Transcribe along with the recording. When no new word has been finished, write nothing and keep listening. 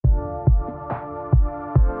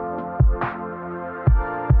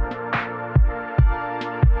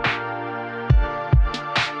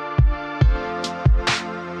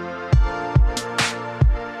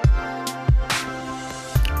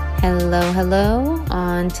Hello.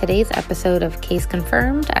 On today's episode of Case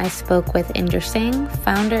Confirmed, I spoke with Inder Singh,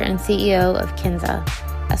 founder and CEO of Kinsa,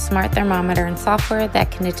 a smart thermometer and software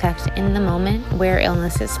that can detect in the moment where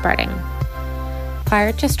illness is spreading.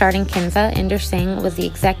 Prior to starting Kinsa, Inder Singh was the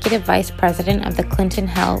executive vice president of the Clinton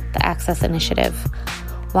Health Access Initiative.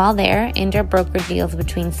 While there, Inder brokered deals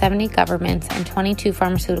between 70 governments and 22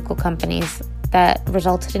 pharmaceutical companies that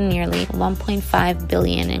resulted in nearly $1.5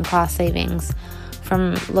 billion in cost savings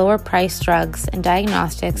from lower-priced drugs and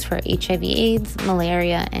diagnostics for HIV/AIDS,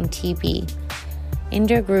 malaria, and TB.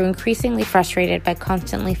 Inder grew increasingly frustrated by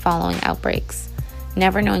constantly following outbreaks,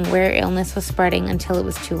 never knowing where illness was spreading until it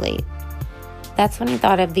was too late. That's when he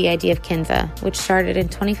thought of the idea of Kinsa, which started in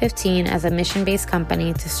 2015 as a mission-based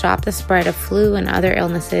company to stop the spread of flu and other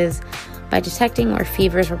illnesses by detecting where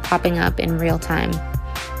fevers were popping up in real time.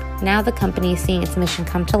 Now the company is seeing its mission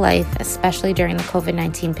come to life, especially during the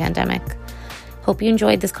COVID-19 pandemic. Hope you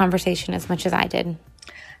enjoyed this conversation as much as I did.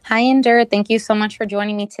 Hi, Inder. Thank you so much for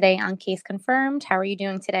joining me today on Case Confirmed. How are you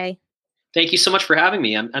doing today? Thank you so much for having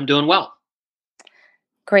me. I'm doing well.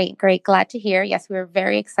 Great. Glad to hear. Yes, we were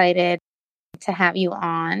very excited to have you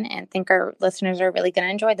on and think our listeners are really going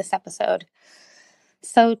to enjoy this episode.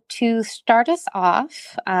 So to start us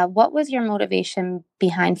off, what was your motivation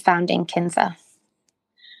behind founding Kinsa?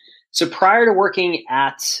 So prior to working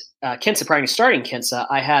at Kinsa, prior to starting Kinsa,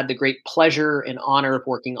 I had the great pleasure and honor of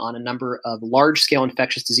working on a number of large-scale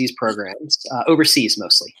infectious disease programs, overseas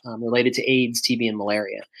mostly, related to AIDS, TB, and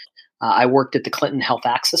malaria. I worked at the Clinton Health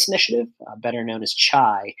Access Initiative, better known as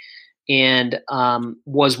CHI, and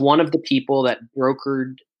was one of the people that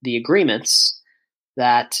brokered the agreements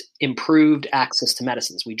that improved access to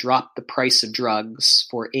medicines. We dropped the price of drugs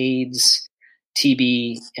for AIDS,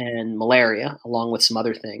 TB, and malaria, along with some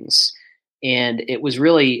other things. And it was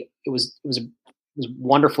really, it was a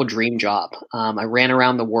wonderful dream job. I ran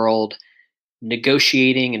around the world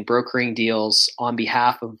negotiating and brokering deals on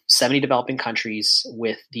behalf of 70 developing countries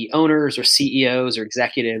with the owners or CEOs or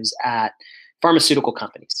executives at pharmaceutical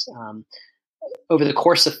companies. Over the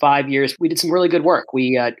course of 5 years, we did some really good work.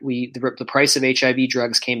 The price of HIV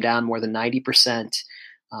drugs came down more than 90%.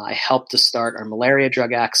 I helped to start our malaria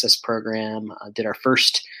drug access program, did our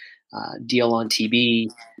first deal on TB,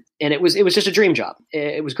 and it was just a dream job.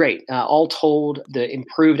 It was great. All told, the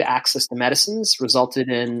improved access to medicines resulted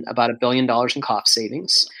in about $1 billion in cost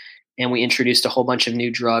savings, and we introduced a whole bunch of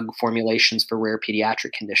new drug formulations for rare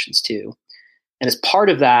pediatric conditions too. And as part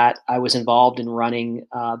of that, I was involved in running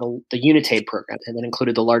the Unitaid program, and that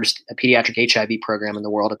included the largest pediatric HIV program in the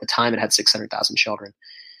world. At the time, it had 600,000 children,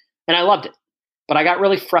 and I loved it. But I got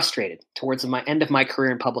really frustrated towards the end of my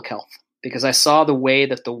career in public health because I saw the way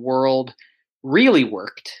that the world really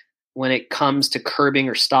worked when it comes to curbing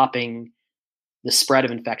or stopping the spread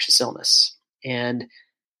of infectious illness. And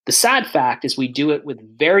the sad fact is we do it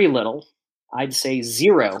with very little, I'd say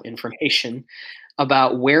zero information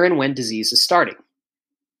about where and when disease is starting.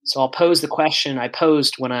 So I'll pose the question I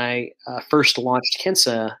posed when I first launched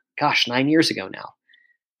Kinsa, 9 years ago now.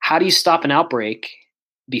 How do you stop an outbreak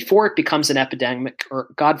before it becomes an epidemic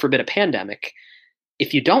or, God forbid, a pandemic,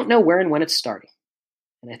 if you don't know where and when it's starting?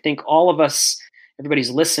 And I think all of us,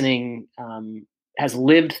 everybody's listening, has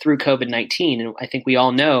lived through COVID-19, and I think we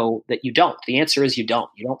all know that you don't. The answer is you don't.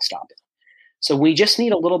 You don't stop it. So we just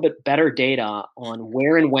need a little bit better data on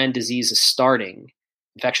where and when disease is starting,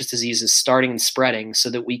 infectious disease is starting and spreading, so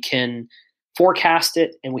that we can forecast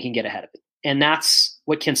it and we can get ahead of it. And that's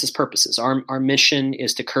what Kinsa's purpose is. Our mission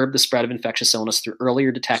is to curb the spread of infectious illness through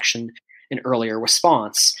earlier detection and earlier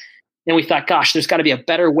response. And we thought, there's got to be a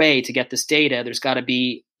better way to get this data. There's got to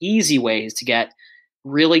be easy ways to get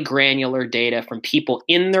really granular data from people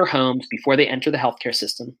in their homes before they enter the healthcare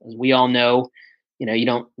system. As we all know, you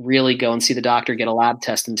don't really go and see the doctor, get a lab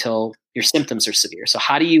test until your symptoms are severe. So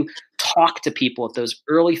how do you talk to people at those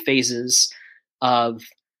early phases of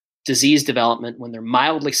disease development when they're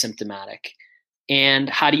mildly symptomatic? And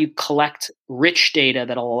how do you collect rich data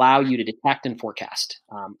that will allow you to detect and forecast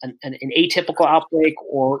an atypical outbreak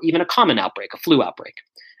or even a common outbreak, a flu outbreak?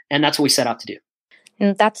 And that's what we set out to do.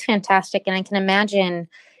 And that's fantastic. And I can imagine,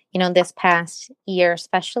 this past year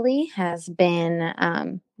especially has been,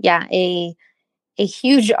 a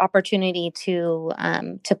huge opportunity to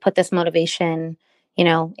put this motivation,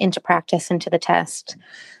 into practice, into the test.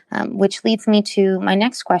 Which leads me to my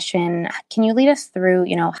next question. Can you lead us through,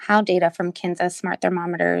 how data from Kinsa smart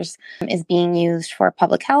thermometers is being used for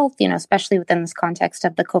public health, especially within this context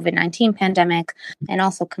of the COVID-19 pandemic and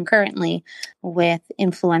also concurrently with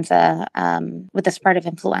influenza, with the spread of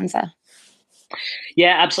influenza?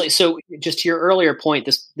 Yeah, absolutely. So just to your earlier point,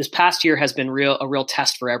 this past year has been a real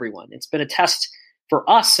test for everyone. It's been a test for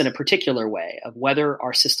us in a particular way of whether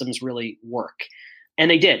our systems really work. And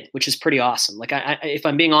they did, which is pretty awesome. Like, if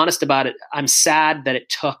I'm being honest about it, I'm sad that it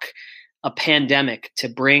took a pandemic to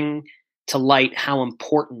bring to light how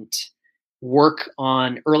important work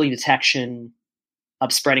on early detection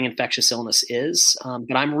of spreading infectious illness is.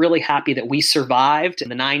 But I'm really happy that we survived in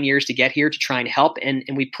the 9 years to get here to try and help. And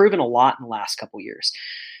we've proven a lot in the last couple of years.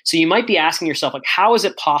 So you might be asking yourself, like, how is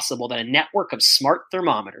it possible that a network of smart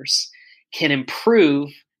thermometers can improve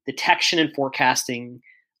detection and forecasting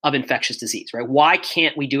of infectious disease, right? Why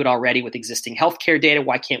can't we do it already with existing healthcare data?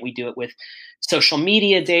 Why can't we do it with social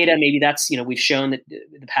media data? Maybe that's, we've shown that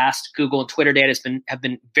in the past Google and Twitter data have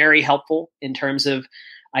been very helpful in terms of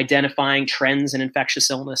identifying trends in infectious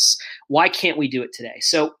illness. Why can't we do it today?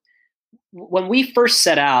 So when we first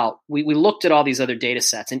set out, we looked at all these other data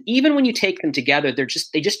sets, and even when you take them together, they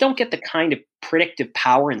just don't get the kind of predictive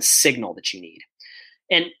power and signal that you need.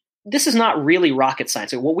 And this is not really rocket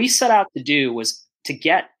science. What we set out to do was to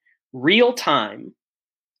get real-time,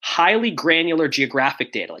 highly granular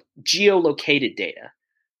geographic data, like geolocated data,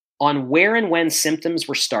 on where and when symptoms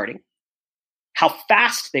were starting, how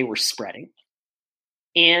fast they were spreading,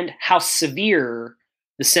 and how severe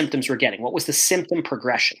the symptoms were getting. What was the symptom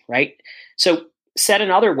progression, right? So said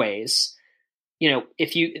in other ways,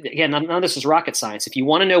 if you, again, none of this is rocket science. If you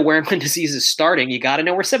want to know where and when disease is starting, you got to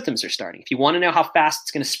know where symptoms are starting. If you want to know how fast it's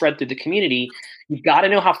going to spread through the community, you've got to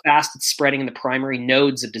know how fast it's spreading in the primary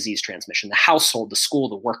nodes of disease transmission, the household, the school,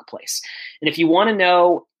 the workplace. And if you want to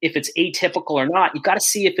know if it's atypical or not, you've got to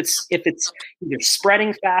see if it's either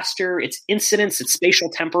spreading faster, its incidence, its spatial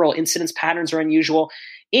temporal incidence patterns are unusual,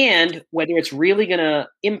 and whether it's really going to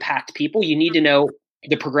impact people. You need to know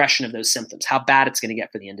the progression of those symptoms, how bad it's going to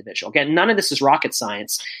get for the individual. Again, none of this is rocket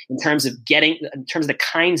science in terms of the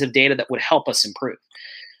kinds of data that would help us improve.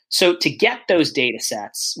 So to get those data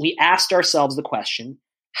sets, we asked ourselves the question,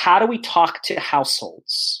 how do we talk to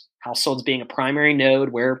households? Households being a primary node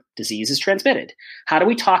where disease is transmitted. How do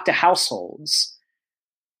we talk to households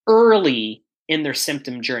early in their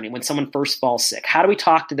symptom journey when someone first falls sick? How do we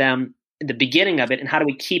talk to them at the beginning of it, and how do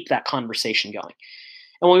we keep that conversation going?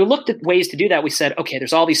 And when we looked at ways to do that, we said, okay,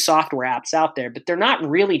 there's all these software apps out there, but they're not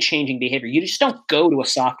really changing behavior. You just don't go to a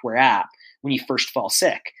software app when you first fall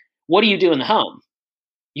sick. What do you do in the home?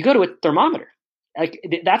 You go to a thermometer. Like,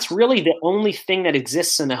 that's really the only thing that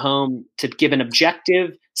exists in the home to give an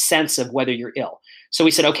objective sense of whether you're ill. So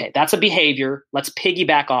we said, okay, that's a behavior. Let's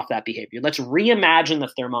piggyback off that behavior. Let's reimagine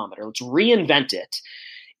the thermometer. Let's reinvent it.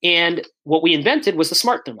 And what we invented was the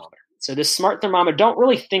smart thermometer. So this smart thermometer, don't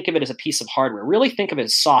really think of it as a piece of hardware. Really think of it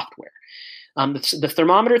as software. The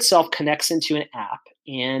thermometer itself connects into an app,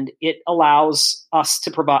 and it allows us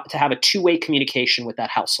to have a two-way communication with that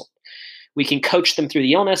household. We can coach them through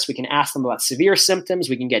the illness. We can ask them about severe symptoms.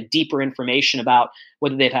 We can get deeper information about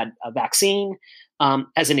whether they've had a vaccine.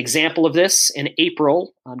 As an example of this, in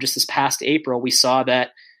April, just this past April, we saw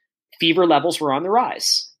that fever levels were on the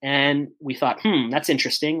rise. And we thought, that's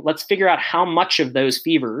interesting. Let's figure out how much of those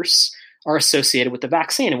fevers are associated with the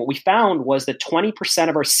vaccine. And what we found was that 20%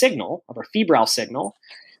 of our signal, of our febrile signal,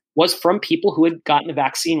 was from people who had gotten a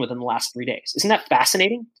vaccine within the last 3 days. Isn't that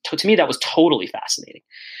fascinating? To me, that was totally fascinating.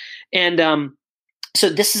 And so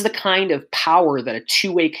this is the kind of power that a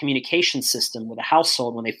two-way communication system with a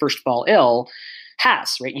household when they first fall ill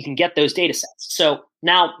has, right? You can get those data sets. So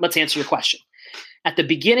now let's answer your question. At the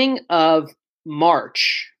beginning of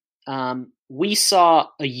March, we saw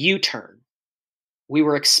a U-turn. We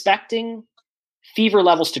were expecting fever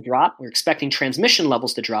levels to drop. We were expecting transmission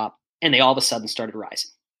levels to drop, and they all of a sudden started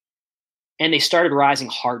rising. And they started rising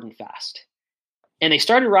hard and fast. And they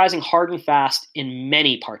started rising hard and fast in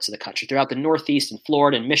many parts of the country, throughout the Northeast and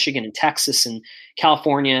Florida and Michigan and Texas and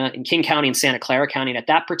California and King County and Santa Clara County. And at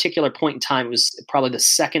that particular point in time, it was probably the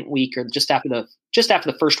second week or just after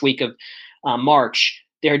the first week of March,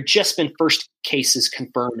 there had just been first cases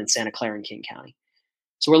confirmed in Santa Clara and King County.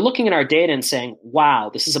 So we're looking at our data and saying,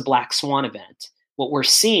 wow, this is a black swan event. What we're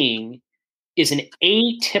seeing is an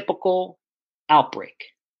atypical outbreak.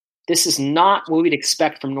 This is not what we'd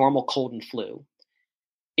expect from normal cold and flu.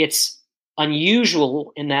 It's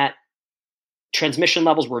unusual in that transmission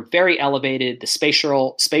levels were very elevated. The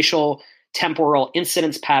spatial temporal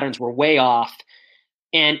incidence patterns were way off,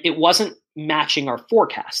 and it wasn't matching our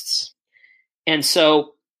forecasts. And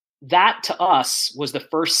so that to us was the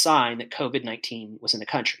first sign that COVID-19 was in the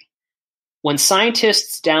country. When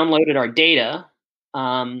scientists downloaded our data,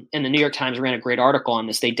 and the New York Times ran a great article on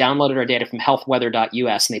this, they downloaded our data from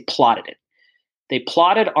healthweather.us and they plotted it. They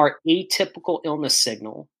plotted our atypical illness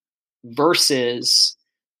signal versus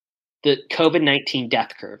the COVID-19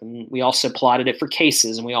 death curve. And we also plotted it for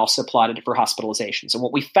cases, and we also plotted it for hospitalizations. And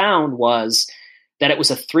what we found was that it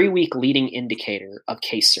was a 3-week leading indicator of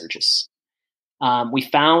case surges. We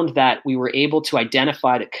found that we were able to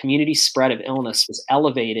identify that community spread of illness was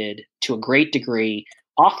elevated to a great degree,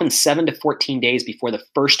 often 7 to 14 days before the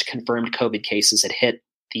first confirmed COVID cases had hit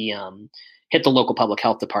the local public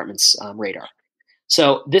health department's radar.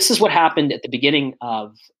 So this is what happened at the beginning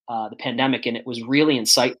of the pandemic, and it was really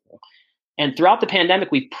insightful. And throughout the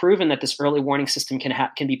pandemic, we've proven that this early warning system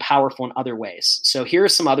can be powerful in other ways. So here are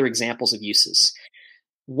some other examples of uses.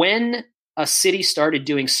 When a city started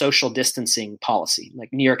doing social distancing policy,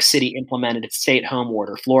 like New York City implemented its stay-at-home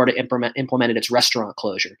order, Florida implemented its restaurant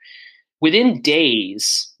closure, within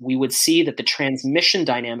days, we would see that the transmission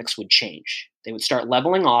dynamics would change. They would start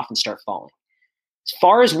leveling off and start falling. As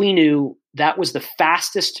far as we knew, that was the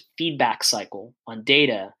fastest feedback cycle on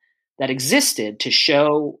data that existed to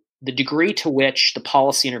show the degree to which the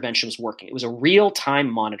policy intervention was working. It was a real-time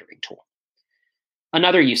monitoring tool.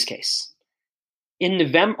 Another use case.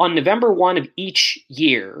 On November 1 of each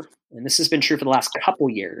year, and this has been true for the last couple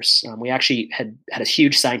years, we actually had a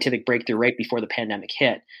huge scientific breakthrough right before the pandemic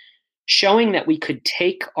hit, showing that we could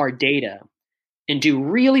take our data and do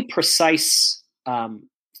really precise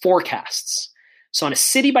forecasts. So on a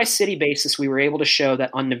city-by-city basis, we were able to show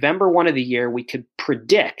that on November 1 of the year, we could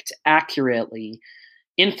predict accurately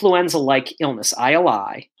influenza-like illness,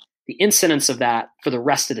 ILI, the incidence of that for the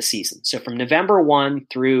rest of the season. So from November 1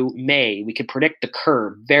 through May, we could predict the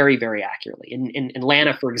curve very, very accurately. In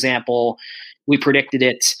Atlanta, for example, we predicted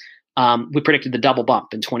it. We predicted the double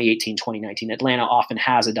bump in 2018, 2019. Atlanta often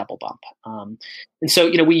has a double bump. And so,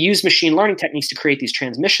 we use machine learning techniques to create these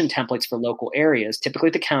transmission templates for local areas, typically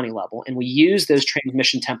at the county level. And we use those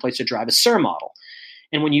transmission templates to drive a SIR model.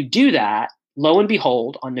 And when you do that, lo and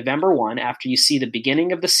behold, on November 1, after you see the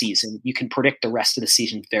beginning of the season, you can predict the rest of the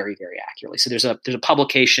season very, very accurately. So there's a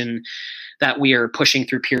publication that we are pushing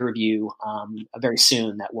through peer review very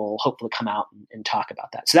soon that will hopefully come out and talk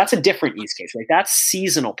about that. So that's a different use case, right? That's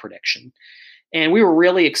seasonal prediction. And we were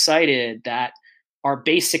really excited that our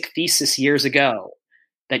basic thesis years ago,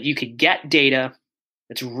 that you could get data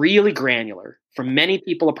that's really granular from many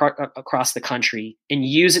people across the country and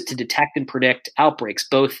use it to detect and predict outbreaks,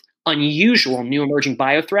 both unusual new emerging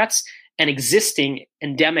biothreats and existing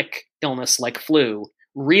endemic illness like flu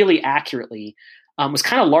really accurately, was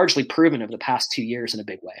kind of largely proven over the past 2 years in a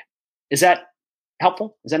big way. Is that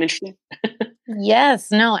helpful? Is that interesting?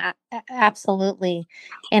 Yes, no, absolutely.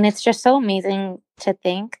 And it's just so amazing to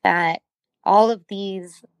think that all of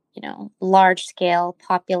these, large scale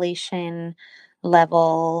population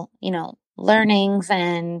level, learnings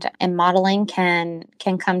and modeling can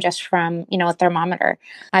come just from, a thermometer.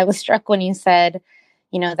 I was struck when you said,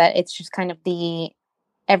 that it's just kind of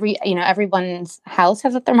everyone's house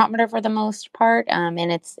has a thermometer for the most part. And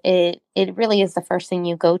it really is the first thing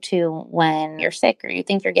you go to when you're sick or you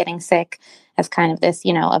think you're getting sick, as kind of this,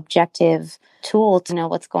 objective tool to know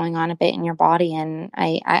what's going on a bit in your body. And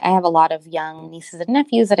I have a lot of young nieces and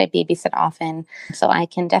nephews that I babysit often. So I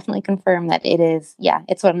can definitely confirm that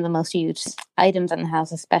it's one of the most used items in the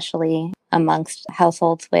house, especially amongst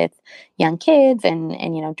households with young kids and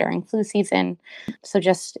during flu season. So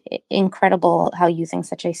just incredible how using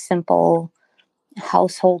such a simple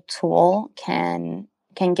household tool can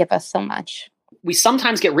give us so much. We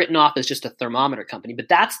sometimes get written off as just a thermometer company, but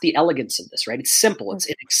that's the elegance of this, right? It's simple. It's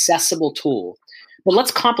an accessible tool. But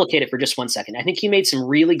let's complicate it for just 1 second. I think you made some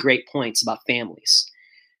really great points about families,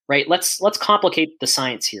 right? Let's complicate the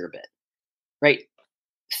science here a bit, right?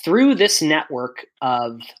 Through this network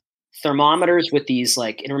of thermometers with these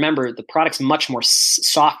and remember, the product's much more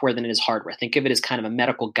software than it is hardware. Think of it as kind of a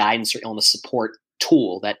medical guidance or illness support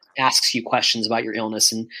tool that asks you questions about your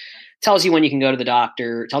illness and tells you when you can go to the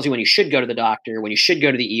doctor, tells you when you should go to the doctor, when you should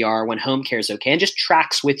go to the ER, when home care is okay, and just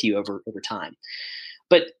tracks with you over time.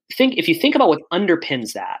 But if you think about what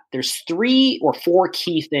underpins that, there's 3 or 4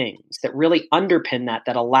 key things that really underpin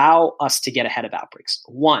that allow us to get ahead of outbreaks.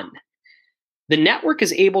 1, the network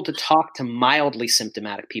is able to talk to mildly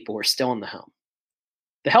symptomatic people who are still in the home.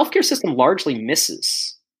 The healthcare system largely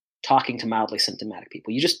misses talking to mildly symptomatic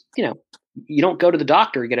people. You just, you don't go to the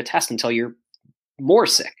doctor or get a test until you're more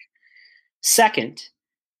sick. Second,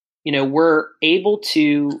 we're able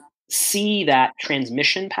to see that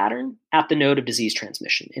transmission pattern at the node of disease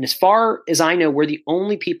transmission. And as far as I know, we're the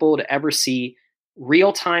only people to ever see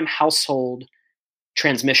real-time household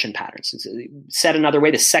transmission patterns. Said another way,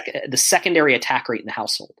 the secondary attack rate in the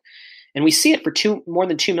household. And we see it for more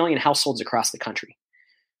than 2 million households across the country.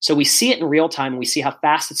 So we see it in real time, and we see how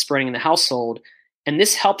fast it's spreading in the household. And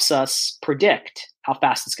this helps us predict how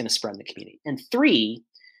fast it's going to spread in the community. And 3,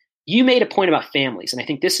 you made a point about families, and I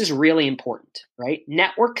think this is really important, right?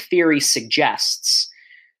 Network theory suggests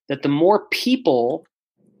that the more people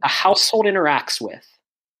a household interacts with,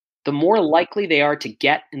 the more likely they are to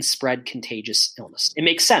get and spread contagious illness. It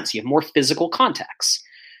makes sense. You have more physical contacts.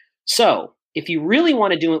 So if you really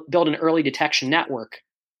want to build an early detection network,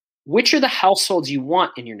 which are the households you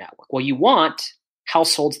want in your network? Well, you want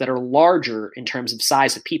households that are larger in terms of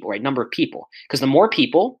size of people, right? Number of people. Because the more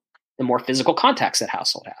people, the more physical contacts that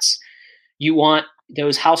household has. You want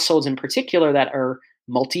those households in particular that are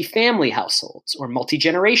multifamily households or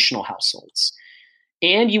multi-generational households.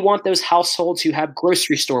 And you want those households who have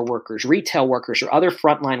grocery store workers, retail workers, or other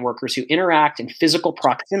frontline workers who interact in physical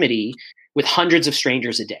proximity with hundreds of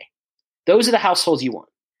strangers a day. Those are the households you want.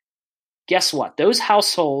 Guess what? Those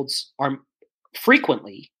households are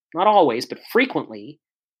frequently, not always, but frequently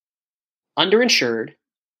underinsured,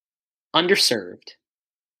 underserved,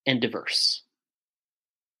 and diverse.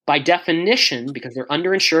 By definition, because they're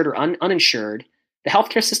underinsured or uninsured, the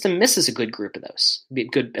healthcare system misses a good group of those,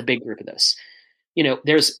 a big group of those.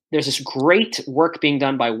 There's this great work being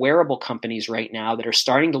done by wearable companies right now that are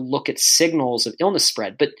starting to look at signals of illness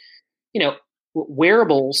spread. But,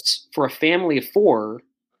 wearables for a family of 4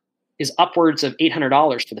 is upwards of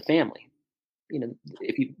 $800 for the family.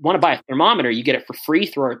 If you want to buy a thermometer, you get it for free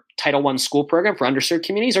through our Title I school program for underserved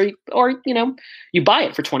communities, or you buy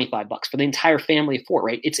it for $25 for the entire family of 4,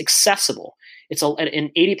 right? It's accessible. And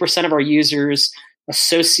 80% of our users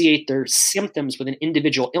associate their symptoms with an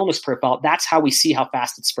individual illness profile. That's how we see how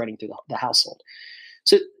fast it's spreading through the household.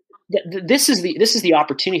 So this is the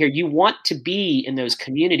opportunity here. You want to be in those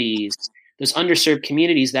communities, those underserved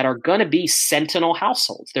communities that are going to be sentinel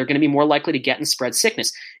households. They're going to be more likely to get and spread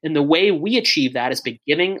sickness. And the way we achieve that is by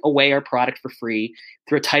giving away our product for free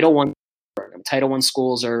through a Title I program. Title I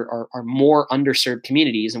schools are more underserved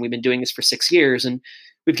communities, and we've been doing this for 6 years, and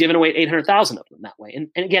we've given away 800,000 of them that way. And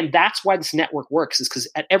again, that's why this network works, is because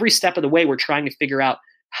at every step of the way, we're trying to figure out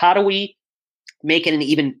how do we make it an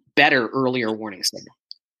even better earlier warning signal.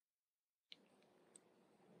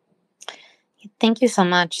 Thank you so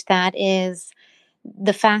much. That is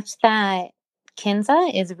the fact that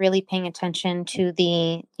Kinsa is really paying attention to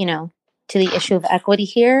the issue of equity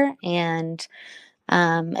here, and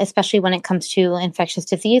especially when it comes to infectious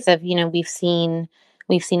disease. We've seen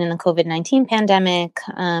in the COVID-19 pandemic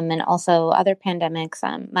and also other pandemics.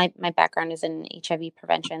 My background is in HIV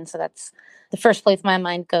prevention, so that's the first place my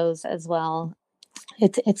mind goes as well.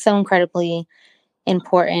 It's so incredibly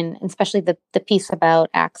important, especially the piece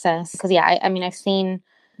about access. Because I've seen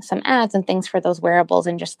some ads and things for those wearables,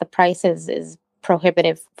 and just the price is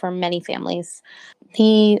prohibitive for many families.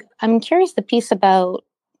 I'm curious, the piece about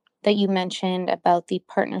that you mentioned about the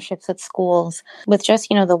partnerships with schools, with just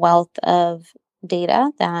the wealth of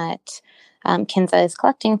data that Kinsa is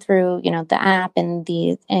collecting through the app and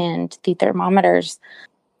the thermometers.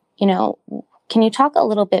 Can you talk a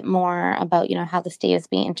little bit more about, how this data is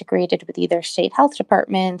being integrated with either state health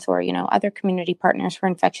departments or, other community partners for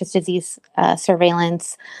infectious disease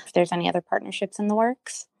surveillance, if there's any other partnerships in the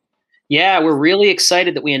works? Yeah, we're really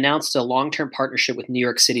excited that we announced a long-term partnership with New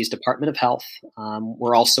York City's Department of Health.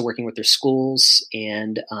 We're also working with their schools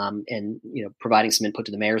and providing some input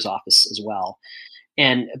to the mayor's office as well.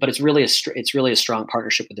 But it's really a strong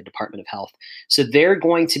partnership with the Department of Health. So they're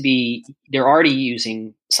already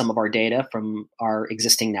using some of our data from our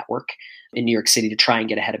existing network in New York City to try and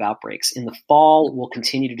get ahead of outbreaks. In the fall, we'll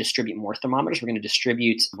continue to distribute more thermometers. We're going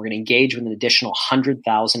to engage with an additional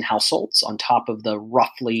 100,000 households on top of the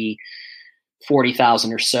roughly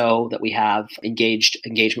 40,000 or so that we have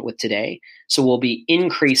engagement with today. So we'll be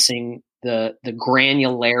increasing the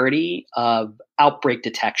granularity of outbreak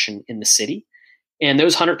detection in the city. And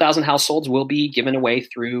those 100,000 households will be given away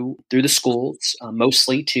through the schools,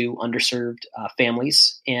 mostly to underserved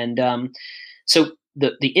families. And so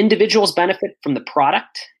the individuals benefit from the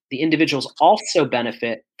product. The individuals also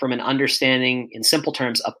benefit from an understanding, in simple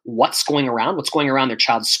terms, of what's going around their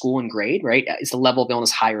child's school and grade, right? Is the level of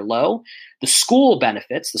illness high or low? The school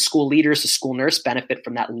benefits, the school leaders, the school nurse benefit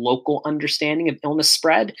from that local understanding of illness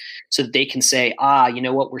spread, so that they can say,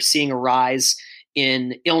 we're seeing a rise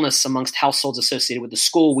in illness amongst households associated with the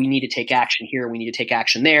school. We need to take action here. We need to take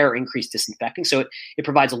action there, increase disinfecting. So it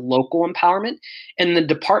provides a local empowerment. And the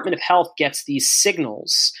Department of Health gets these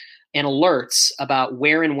signals and alerts about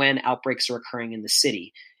where and when outbreaks are occurring in the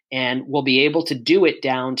city. And we'll be able to do it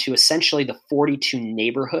down to essentially the 42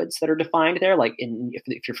 neighborhoods that are defined there. Like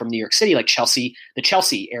if you're from New York City, like Chelsea, the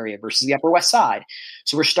Chelsea area versus the Upper West Side.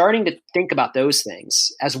 So we're starting to think about those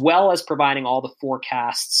things, as well as providing all the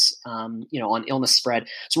forecasts, on illness spread.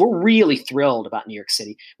 So we're really thrilled about New York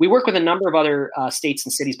City. We work with a number of other states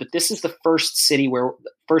and cities, but this is the first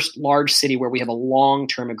large city where we have a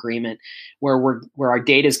long-term agreement where our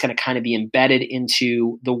data is going to kind of be embedded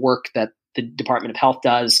into the work that the Department of Health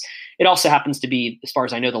does. It also happens to be, as far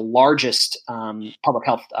as I know, the largest public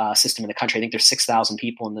health system in the country. I think there's 6,000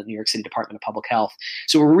 people in the New York City Department of Public Health.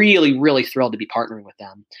 So we're really, really thrilled to be partnering with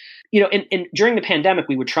them. And during the pandemic,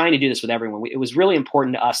 we were trying to do this with everyone. It was really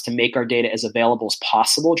important to us to make our data as available as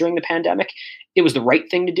possible during the pandemic. It was the right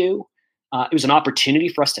thing to do. It was an opportunity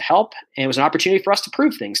for us to help, and it was an opportunity for us to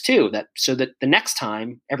prove things too, so that the next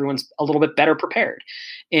time everyone's a little bit better prepared.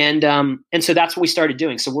 And so that's what we started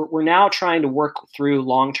doing. So we're now trying to work through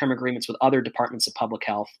long-term agreements with other departments of public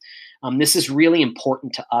health. This is really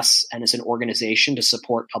important to us and as an organization to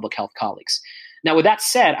support public health colleagues. Now, with that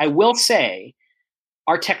said, I will say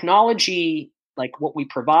our technology, like what we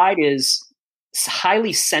provide, is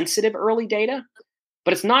highly sensitive early data,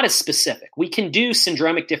 but it's not as specific. We can do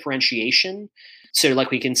syndromic differentiation. So like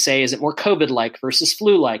we can say, is it more COVID-like versus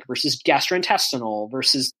flu-like versus gastrointestinal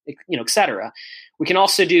versus, et cetera. We can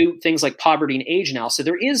also do things like poverty and age analysis. So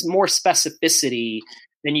there is more specificity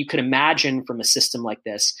than you could imagine from a system like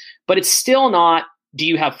this, but it's still not, do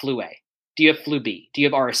you have flu A? Do you have flu B? Do you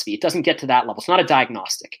have RSV? It doesn't get to that level. It's not a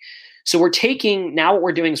diagnostic. So what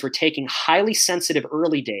we're doing is we're taking highly sensitive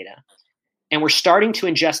early data, and we're starting to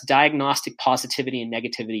ingest diagnostic positivity and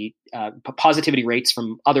negativity, positivity rates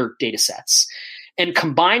from other data sets, and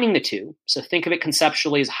combining the two. So think of it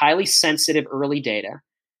conceptually as highly sensitive early data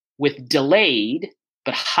with delayed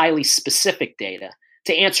but highly specific data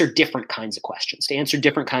to answer different kinds of questions,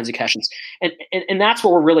 And that's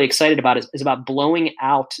what we're really excited about is about blowing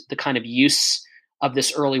out the kind of use of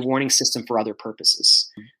this early warning system for other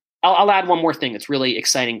purposes. I'll add one more thing that's really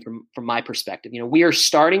exciting from my perspective. We are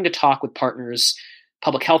starting to talk with partners,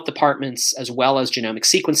 public health departments, as well as genomic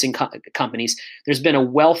sequencing companies. There's been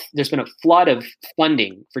a flood of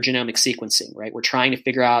funding for genomic sequencing, right? We're trying to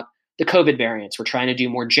figure out the COVID variants. We're trying to do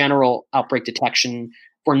more general outbreak detection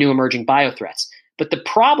for new emerging biothreats. But the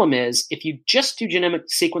problem is, if you just do genomic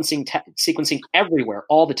sequencing everywhere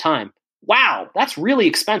all the time, wow, that's really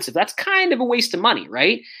expensive. That's kind of a waste of money,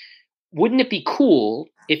 right? Wouldn't it be cool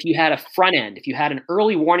if you had a front end, if you had an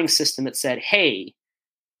early warning system that said, hey,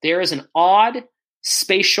 there is an odd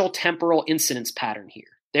spatial temporal incidence pattern here.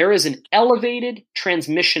 There is an elevated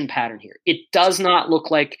transmission pattern here. It does not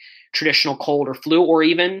look like traditional cold or flu or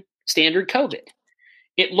even standard COVID.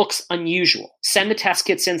 It looks unusual. Send the test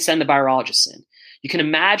kits in, send the virologists in. You can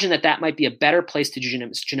imagine that might be a better place to do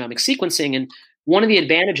genomic sequencing. And one of the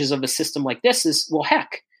advantages of a system like this is, well,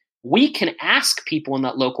 heck, we can ask people in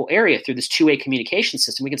that local area through this two-way communication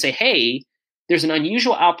system. We can say, hey, there's an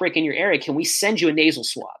unusual outbreak in your area. Can we send you a nasal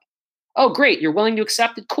swab? Oh, great. You're willing to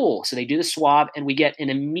accept it? Cool. So they do the swab, and we get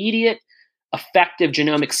an immediate, effective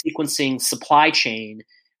genomic sequencing supply chain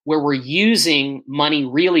where we're using money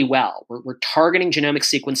really well. We're targeting genomic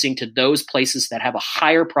sequencing to those places that have a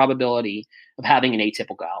higher probability of having an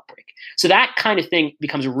atypical outbreak. So that kind of thing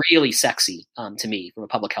becomes really sexy to me from a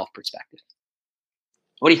public health perspective.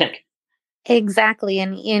 What do you think? Exactly.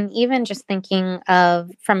 And even just thinking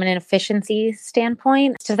of from an efficiency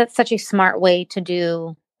standpoint, so that's such a smart way to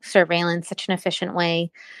do surveillance, such an efficient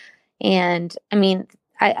way. And I mean,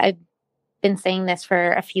 I've been saying this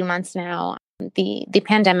for a few months now. The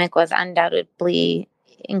pandemic was undoubtedly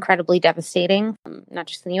incredibly devastating, not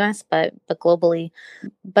just in the US, but globally.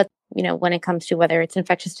 But, when it comes to whether it's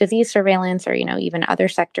infectious disease surveillance or, even other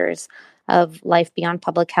sectors of life beyond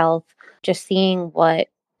public health, just seeing what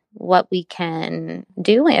we can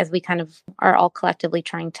do as we kind of are all collectively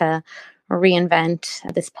trying to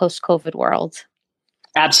reinvent this post-COVID world.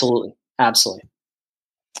 Absolutely. Absolutely.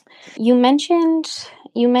 You mentioned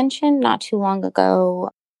not too long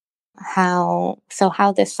ago how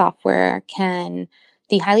this software can,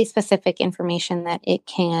 the highly specific information that it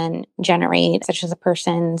can generate, such as a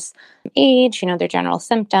person's age, their general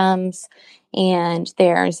symptoms, and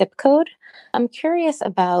their zip code. I'm curious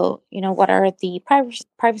about, what are the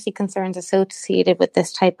privacy concerns associated with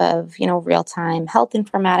this type of, real-time health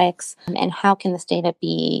informatics, and how can this data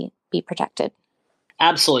be protected?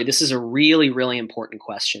 Absolutely. This is a really, really important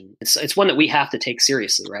question. It's one that we have to take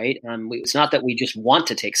seriously, right? It's not that we just want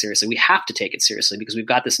to take seriously. We have to take it seriously because we've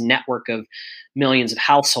got this network of millions of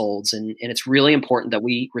households, and it's really important that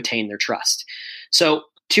we retain their trust. So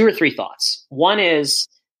 2 or 3 thoughts. One is,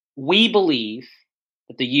 we believe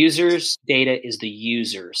But the user's data is the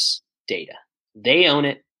user's data. They own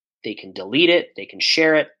it. They can delete it. They can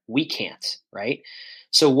share it. We can't, right?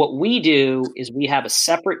 So what we do is we have a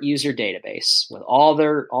separate user database with all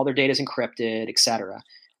their data is encrypted, et cetera.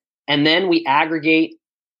 And then we aggregate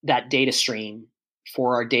that data stream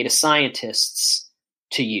for our data scientists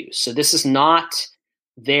to use. So this is not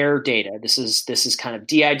their data. This is kind of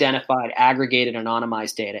de-identified, aggregated,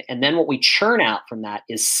 anonymized data. And then what we churn out from that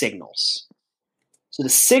is signals. So the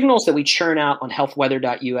signals that we churn out on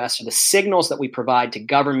healthweather.us are the signals that we provide to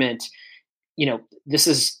government. This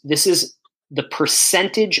is the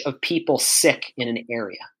percentage of people sick in an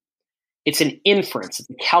area. It's an inference. It's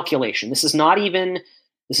a calculation. This is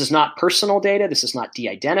not personal data. This is not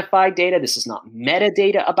de-identified data. This is not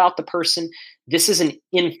metadata about the person. This is an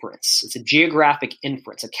inference. It's a geographic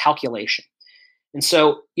inference, a calculation. And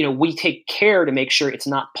so, we take care to make sure it's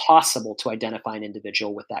not possible to identify an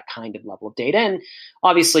individual with that kind of level of data. And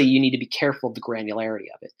obviously, you need to be careful of the granularity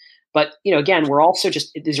of it. But, again,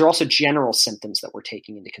 these are also general symptoms that we're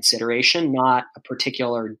taking into consideration, not a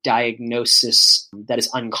particular diagnosis that is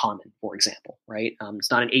uncommon, for example, right?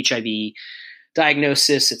 It's not an HIV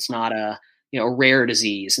diagnosis. It's not a rare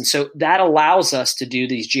disease. And so that allows us to do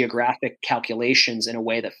these geographic calculations in a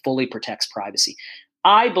way that fully protects privacy.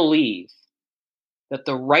 I believe that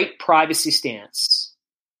the right privacy stance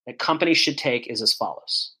that companies should take is as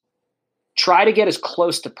follows. Try to get as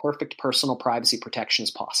close to perfect personal privacy protection as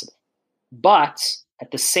possible. But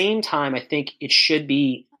at the same time, I think it should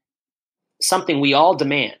be something we all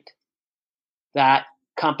demand, that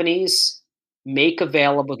companies make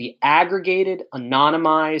available the aggregated,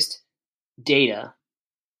 anonymized data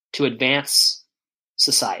to advance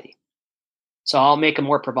society. So I'll make a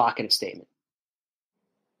more provocative statement.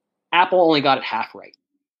 Apple only got it half right.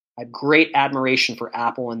 I have great admiration for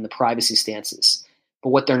Apple and the privacy stances.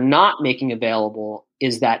 But what they're not making available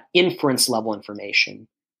is that inference level information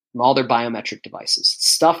from all their biometric devices.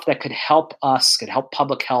 Stuff that could help us, could help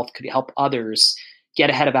public health, could help others get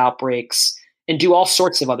ahead of outbreaks and do all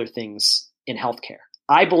sorts of other things in healthcare.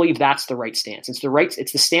 I believe that's the right stance. It's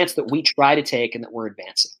the stance that we try to take and that we're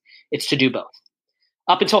advancing. It's to do both.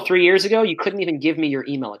 Up until 3 years ago, you couldn't even give me your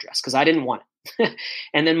email address because I didn't want it.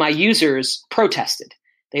 And then my users protested.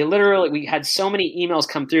 We had so many emails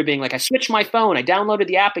come through being like, I switched my phone. I downloaded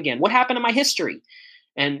the app again. What happened to my history?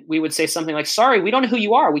 And we would say something like, sorry, we don't know who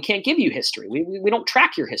you are. We can't give you history. We don't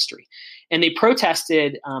track your history. And they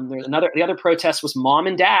protested. The other protest was mom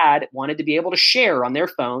and dad wanted to be able to share on their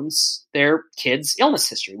phones their kids' illness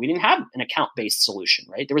history. We didn't have an account-based solution,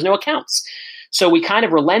 right? There was no accounts. So we kind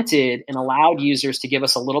of relented and allowed users to give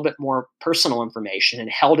us a little bit more personal information and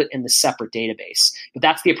held it in the separate database. But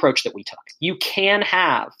that's the approach that we took. You can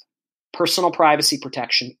have personal privacy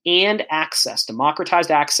protection and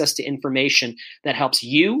democratized access to information that helps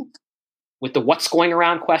you with the what's going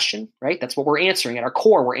around question, right? That's what we're answering. At our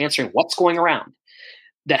core, we're answering what's going around.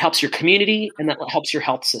 That helps your community and that helps your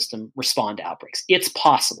health system respond to outbreaks. It's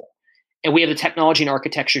possible. And we have the technology and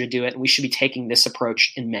architecture to do it. And we should be taking this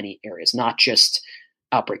approach in many areas, not just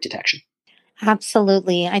outbreak detection.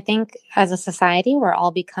 Absolutely. I think as a society, we're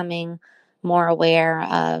all becoming more aware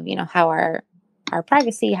of, how our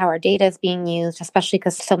privacy, how our data is being used, especially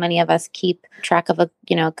because so many of us keep track of a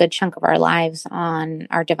good chunk of our lives on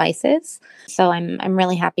our devices. So I'm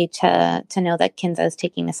really happy to know that Kinsa is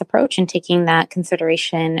taking this approach and taking that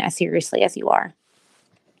consideration as seriously as you are.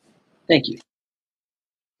 Thank you.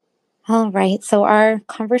 All right. So our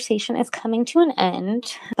conversation is coming to an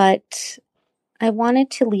end, but I wanted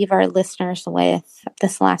to leave our listeners with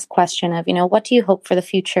this last question of, what do you hope for the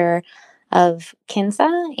future of Kinsa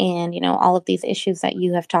and, all of these issues that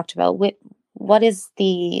you have talked about? What is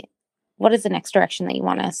the next direction that you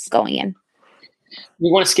want us going in?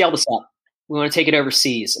 We want to scale this up. We want to take it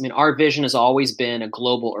overseas. I mean, our vision has always been a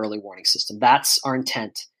global early warning system. That's our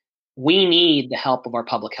intent. We need the help of our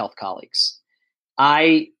public health colleagues.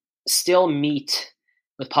 I still meet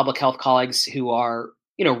with public health colleagues who are,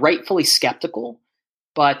 rightfully skeptical,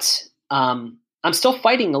 but I'm still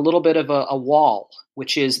fighting a little bit of a wall,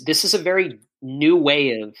 which is this is a very new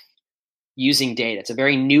way of using data. It's a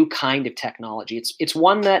very new kind of technology. It's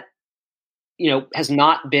one that, has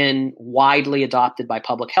not been widely adopted by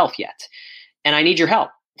public health yet. And I need your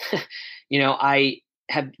help. I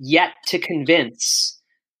have yet to convince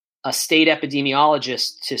a state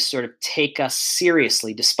epidemiologist to sort of take us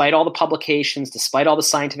seriously, despite all the publications, despite all the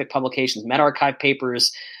scientific publications, meta-archive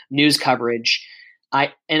papers, news coverage.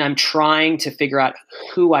 I'm trying to figure out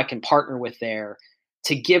who I can partner with there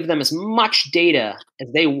to give them as much data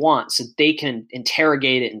as they want so they can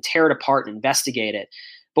interrogate it and tear it apart and investigate it.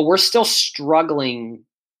 But we're still struggling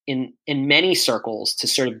in many circles to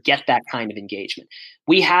sort of get that kind of engagement.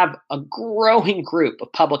 We have a growing group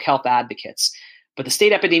of public health advocates, but the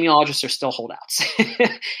state epidemiologists are still holdouts.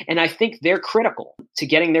 And I think they're critical to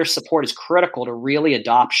getting their support is critical to really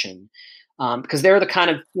adoption, because they're the kind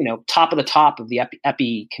of, top of the top of the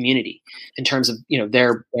epi community in terms of,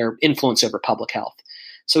 their influence over public health.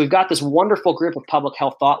 So we've got this wonderful group of public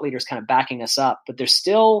health thought leaders kind of backing us up, but there's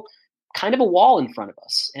still kind of a wall in front of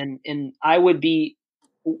us. And I would be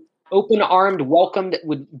open-armed, welcomed,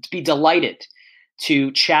 would be delighted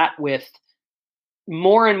to chat with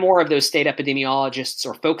more and more of those state epidemiologists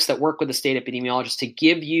or folks that work with the state epidemiologists to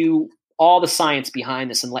give you all the science behind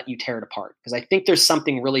this and let you tear it apart. Because I think there's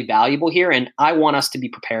something really valuable here, and I want us to be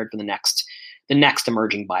prepared for the next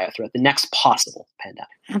emerging biothreat, the next possible pandemic.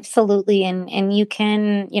 Absolutely. And you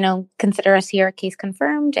can, consider us here at Case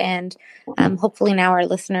Confirmed, and hopefully now our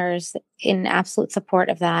listeners in absolute support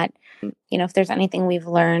of that. If there's anything we've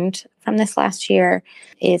learned from this last year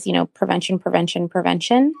is, prevention,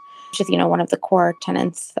 which is, one of the core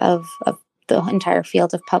tenets of the entire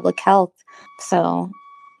field of public health. So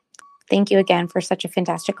thank you again for such a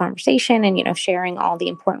fantastic conversation and, sharing all the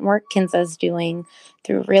important work Kinsa is doing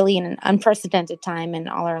through really an unprecedented time in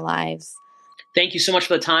all our lives. Thank you so much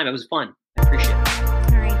for the time. It was fun.